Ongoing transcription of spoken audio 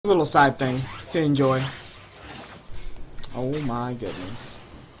A little side thing to enjoy. Oh my goodness.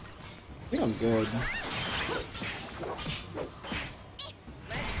 I think I'm good.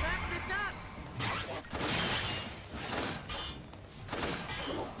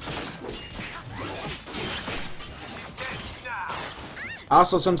 I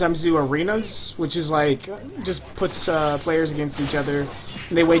also sometimes do arenas, which is like, just puts players against each other,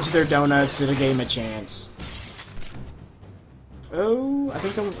 and they wager their donuts and a game a chance. Oh, I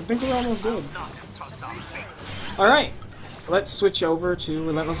think we're almost good. Alright, let's switch over to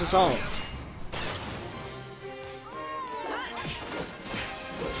Relentless Assault.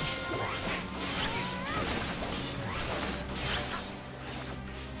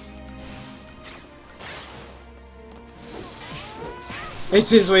 It's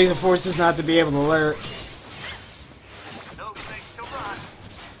his way to force us not to be able to lurk.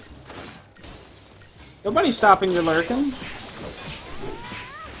 Nobody's stopping your lurking.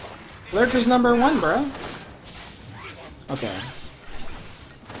 Lurker's #1, bro. Okay.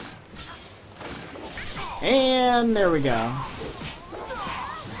 And there we go.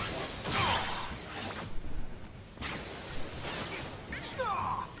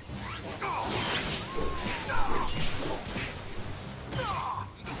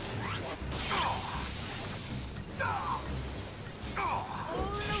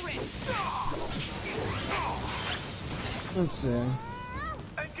 Let's see.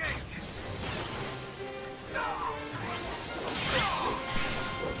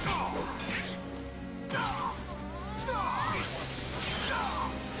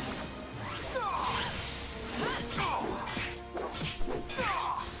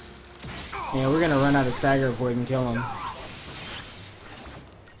 Yeah, we're gonna run out of stagger before we can kill him.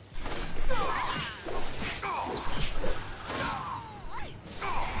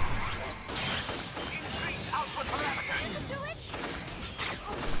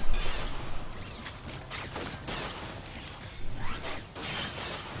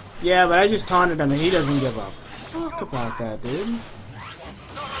 Yeah, but I just taunted him and he doesn't give up. Fuck about that, dude.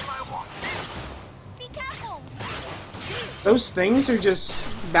 Those things are just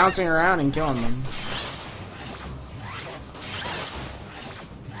bouncing around and killing them.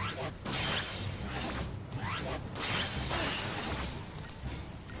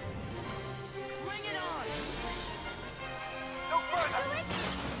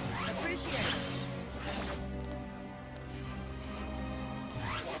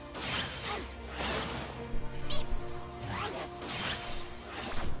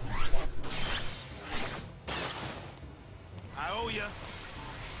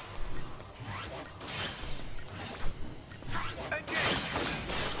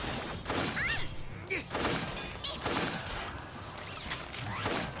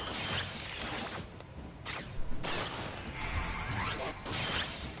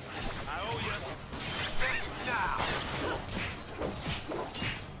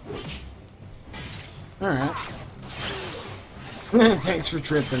 Alright. Thanks for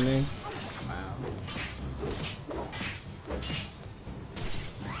tripping me. Wow.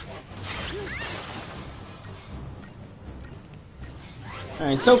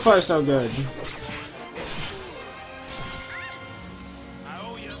 Alright, so far so good.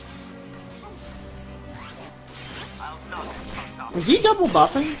 Is he double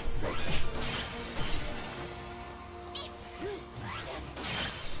buffing?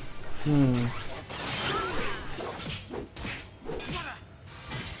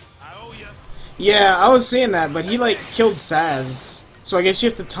 Yeah, I was seeing that, but he like killed Saz. So I guess you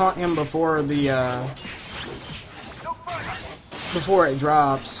have to taunt him before the before it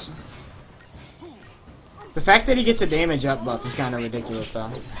drops. The fact that he gets a damage up buff is kind of ridiculous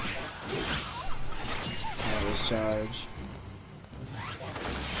though. Oh, this charge.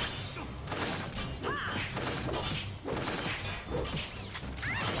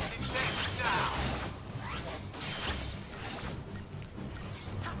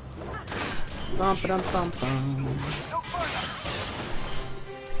 Bum, bum, bum, bum.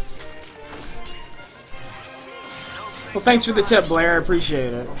 Well, thanks for the tip, Blair. I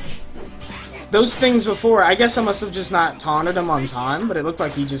appreciate it. Those things before, I guess I must have just not taunted him on time, but it looked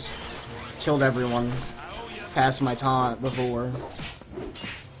like he just killed everyone past my taunt before.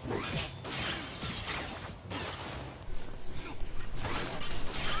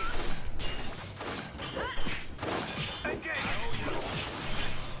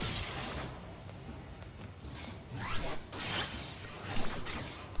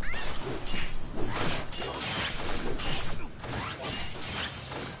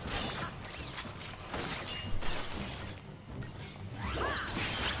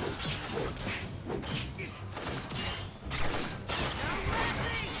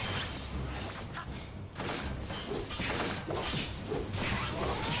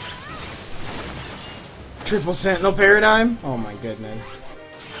 Triple Sentinel Paradigm? Oh my goodness.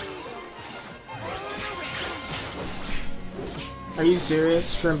 Are you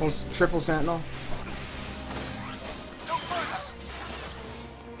serious? Triple Sentinel?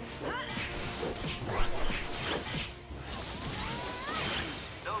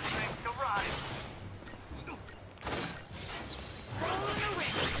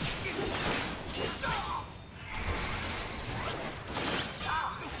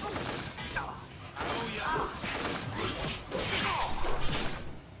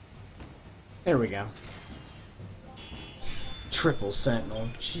 There we go. Triple Sentinel.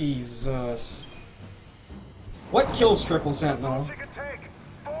 Jesus. What kills Triple Sentinel?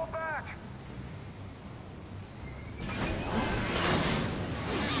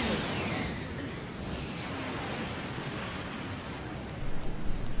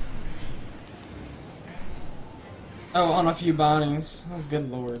 Oh, on a few bounties. Oh,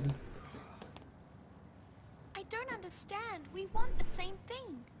 good lord. I don't understand. We want the same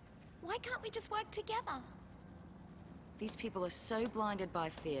thing. Why can't we just work together? These people are so blinded by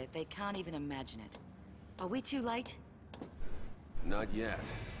fear, they can't even imagine it. Are we too late? Not yet.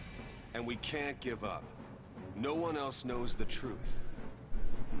 And we can't give up. No one else knows the truth.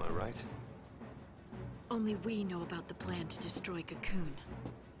 Am I right? Only we know about the plan to destroy Cocoon.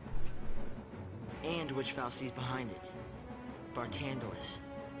 And which Falsi's behind it. Bartandalis.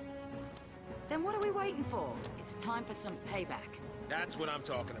 Then what are we waiting for? It's time for some payback. That's what I'm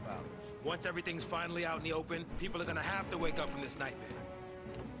talking about. Once everything's finally out in the open, people are gonna have to wake up from this nightmare.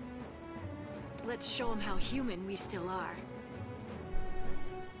 Let's show them how human we still are.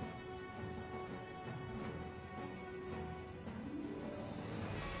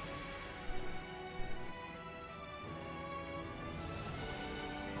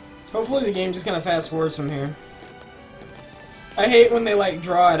 Hopefully the game just kind of fast forwards from here. I hate when they like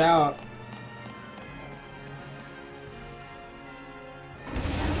draw it out.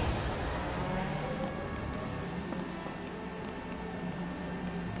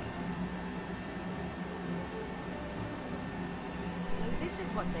 So this is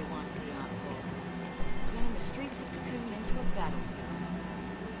what they wanted the art for. Turning the streets of Cocoon into a battlefield.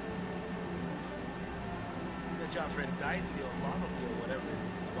 Bet y'all friend Dicey or Barnaby or whatever it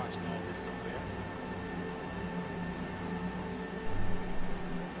is watching all this somewhere.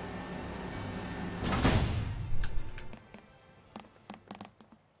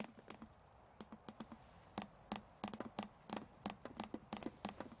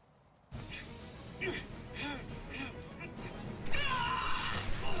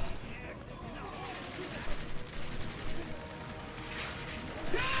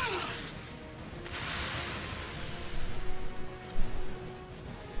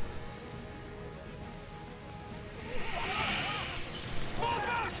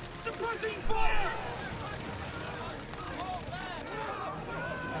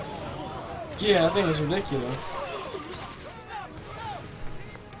 Yeah, that thing was ridiculous.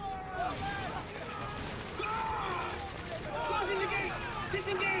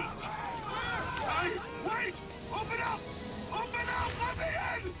 Wait! Open up! Open up! Let me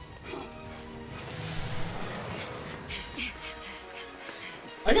in!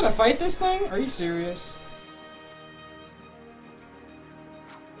 I gotta fight this thing? Are you serious?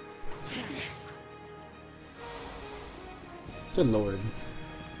 Good lord.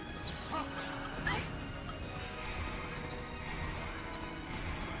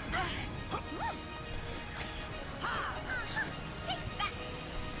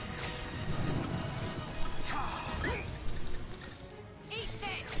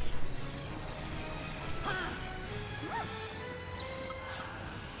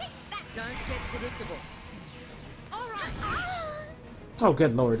 Oh,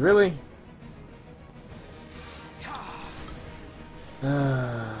 good lord, really?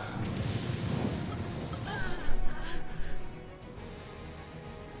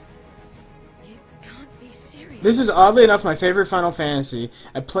 This is oddly enough my favorite Final Fantasy.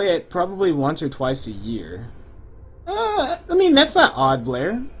 I play it probably once or twice a year. I mean, that's not odd,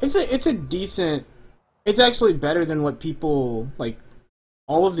 Blair. It's a decent... It's actually better than what people, like,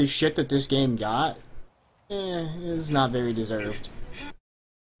 all of the shit that this game got, is not very deserved.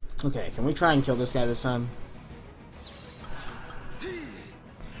 Okay, can we try and kill this guy this time?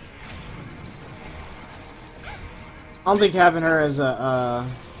 I don't think having her as a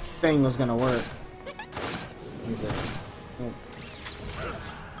thing was gonna work. Is it? Oh.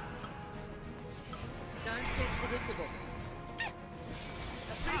 Don't get predictable.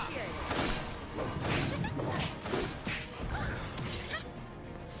 Appreciate it.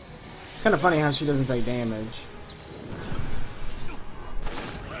 It's kind of funny how she doesn't take damage.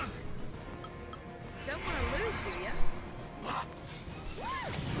 Don't want to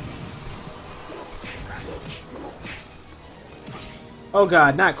Oh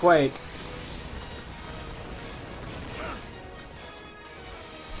god, not Quake.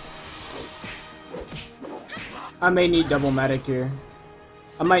 I may need double medic here.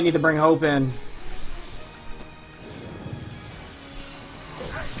 I might need to bring Hope in.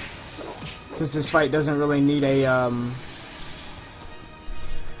 Since this fight doesn't really need a,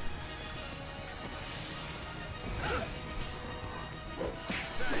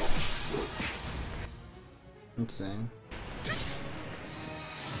 let's see.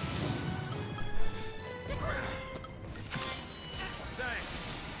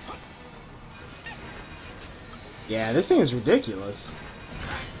 Yeah, this thing is ridiculous.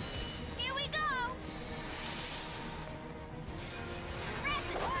 Here we go.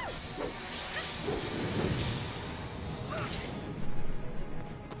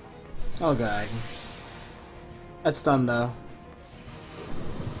 Oh god. That's done though.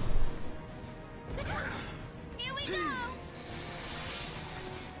 Here we go.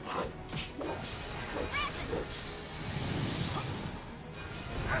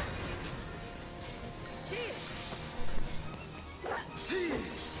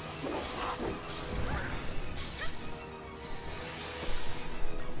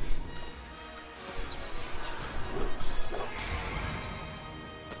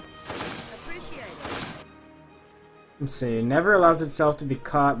 Let's see. Never allows itself to be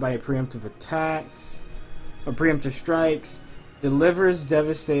caught by preemptive attacks or preemptive strikes. Delivers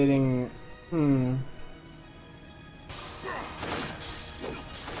devastating.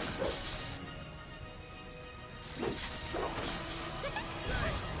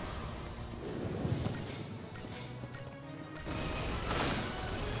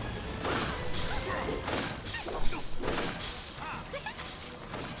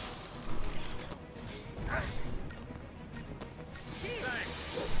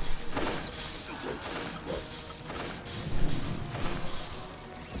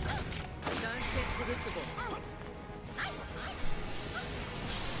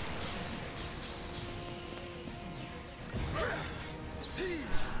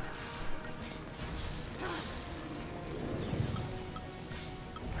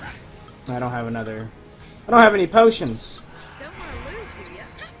 I don't have another. I don't have any potions. Don't want to lose, do ya?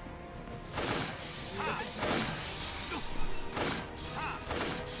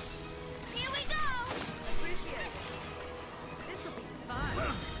 Here we go. Appreciate it. This'll be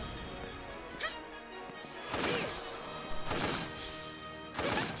fun.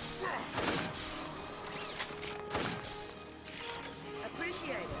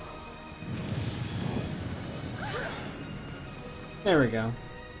 Appreciate it. There we go.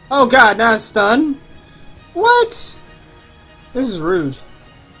 Oh god, not a stun? What? This is rude.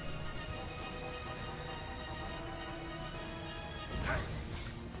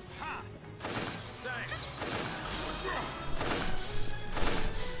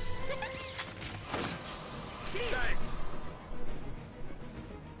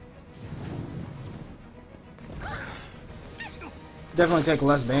 Definitely take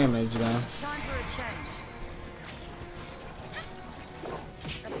less damage though. Time for a change.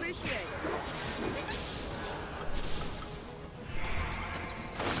 Appreciate it.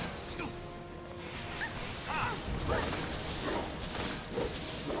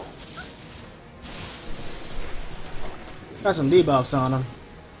 Got some debuffs on him.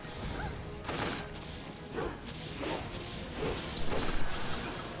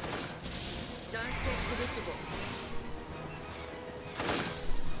 Don't get predictable.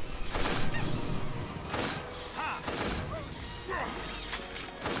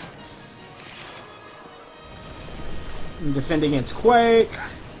 I'm defending against Quake.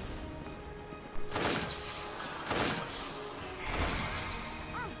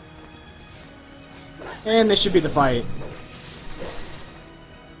 And this should be the fight.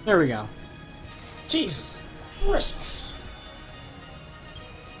 There we go. Jesus Christmas.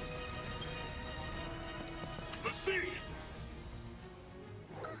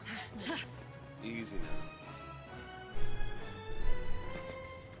 Easy now.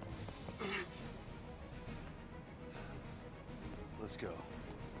 Let's go.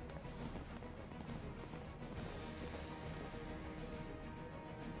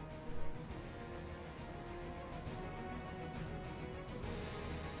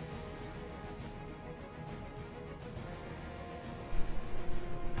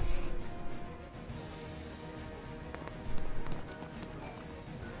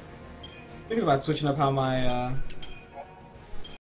 Thinking about switching up how my